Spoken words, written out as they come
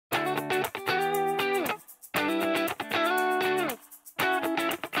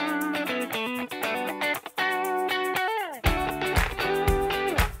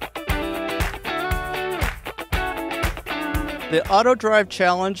The Autodrive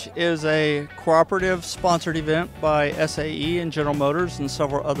Challenge is a cooperative sponsored event by SAE and General Motors and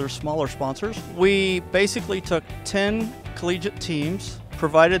several other smaller sponsors. We basically took 10 collegiate teams,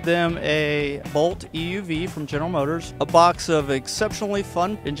 provided them a Bolt EUV from General Motors, a box of exceptionally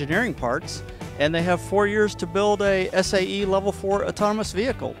fun engineering parts, and they have 4 years to build a SAE Level 4 autonomous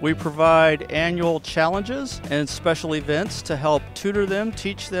vehicle. We provide annual challenges and special events to help tutor them,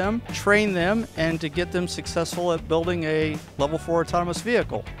 teach them, train them, and to get them successful at building a Level 4 autonomous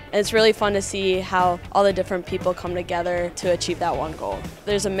vehicle. It's really fun to see how all the different people come together to achieve that one goal.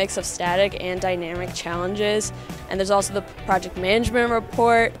 There's a mix of static and dynamic challenges, and there's also the project management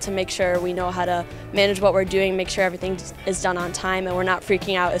report to make sure we know how to manage what we're doing, make sure everything is done on time and we're not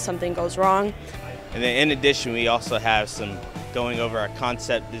freaking out if something goes wrong. And then in addition, we also have some going over our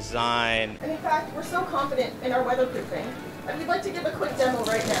concept design. And in fact, we're so confident in our weatherproofing that we'd like to give a quick demo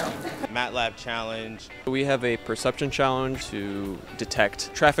right now. MATLAB challenge. We have a perception challenge to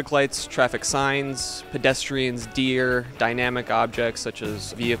detect traffic lights, traffic signs, pedestrians, deer, dynamic objects such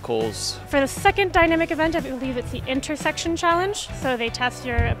as vehicles. For the second dynamic event, I believe it's the intersection challenge. So they test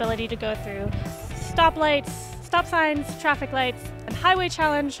your ability to go through stoplights, stop signs, traffic lights, and highway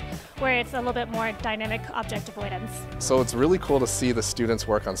challenge, where it's a little bit more dynamic object avoidance. So it's really cool to see the students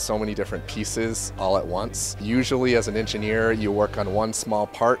work on so many different pieces all at once. Usually as an engineer, you work on one small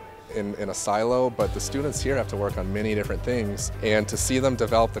part in a silo, but the students here have to work on many different things. And to see them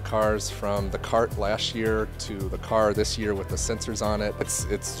develop the cars from the cart last year to the car this year with the sensors on it,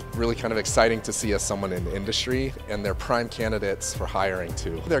 it's really kind of exciting to see as someone in the industry, and they're prime candidates for hiring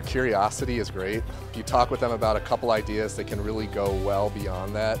too. Their curiosity is great. If you talk with them about a couple ideas, they can really go well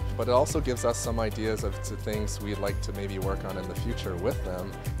beyond that, but it also gives us some ideas of the things we'd like to maybe work on in the future with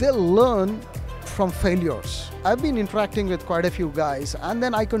them. They learn from failures. I've been interacting with quite a few guys, and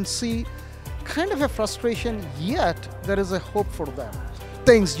then I can see kind of a frustration, yet there is a hope for them.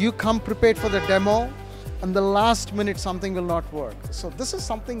 Things you come prepared for the demo, and the last minute something will not work. So this is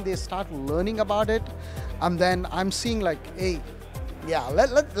something they start learning about it, and then I'm seeing like, hey, yeah,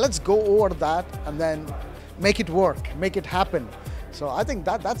 let's go over that and then make it work, make it happen. So I think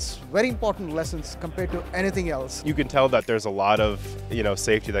that's very important lessons compared to anything else. You can tell that there's a lot of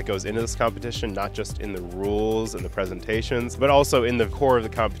safety that goes into this competition, not just in the rules and the presentations, but also in the core of the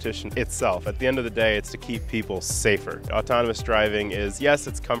competition itself. At the end of the day, it's to keep people safer. Autonomous driving is, yes,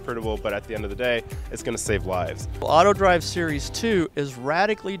 it's comfortable, but at the end of the day, it's going to save lives. Autodrive Series 2 is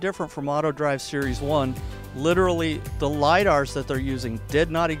radically different from Autodrive Series 1. Literally, the LiDARs that they're using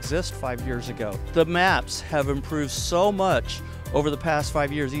did not exist 5 years ago. The maps have improved so much over the past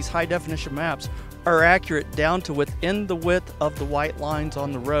 5 years. These high-definition maps are accurate down to within the width of the white lines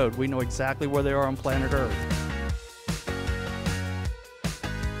on the road. We know exactly where they are on planet Earth.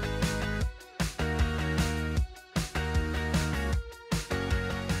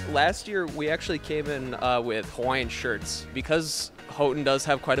 Last year, we actually came in with Hawaiian shirts. Because Houghton does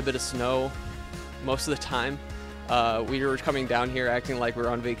have quite a bit of snow most of the time, we were coming down here acting like we were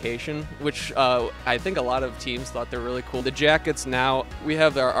on vacation, which I think a lot of teams thought they're really cool. The jackets now, we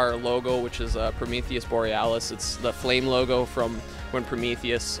have our logo, which is Prometheus Borealis. It's the flame logo from when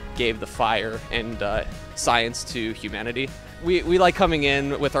Prometheus gave the fire and science to humanity. We like coming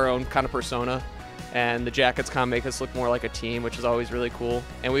in with our own kind of persona, and the jackets kind of make us look more like a team, which is always really cool.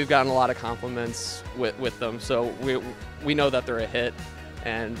 And we've gotten a lot of compliments with them, so we know that they're a hit,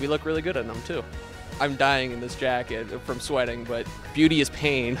 and we look really good in them too. I'm dying in this jacket from sweating, but beauty is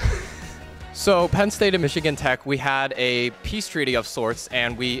pain. So Penn State and Michigan Tech, we had a peace treaty of sorts,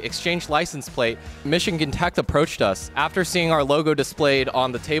 and we exchanged license plate. Michigan Tech approached us. After seeing our logo displayed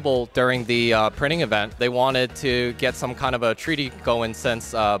on the table during the printing event, they wanted to get some kind of a treaty going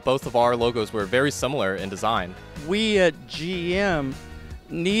since both of our logos were very similar in design. We at GM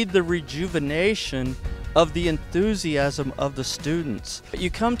need the rejuvenation of the enthusiasm of the students. You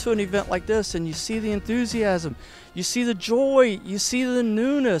come to an event like this and you see the enthusiasm, you see the joy, you see the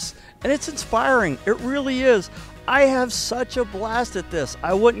newness, and it's inspiring. It really is. I have such a blast at this.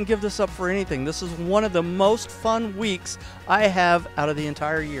 I wouldn't give this up for anything. This is one of the most fun weeks I have out of the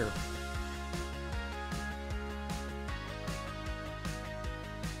entire year.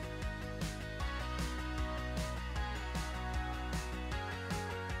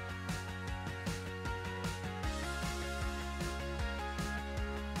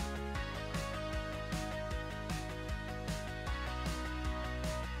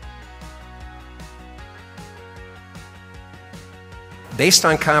 Based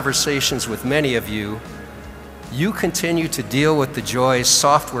on conversations with many of you, you continue to deal with the joys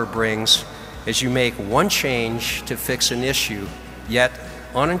software brings as you make one change to fix an issue, yet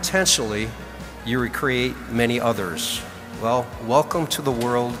unintentionally you recreate many others. Well, welcome to the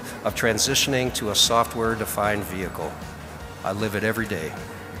world of transitioning to a software-defined vehicle. I live it every day.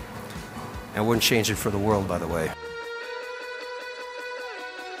 I wouldn't change it for the world, by the way.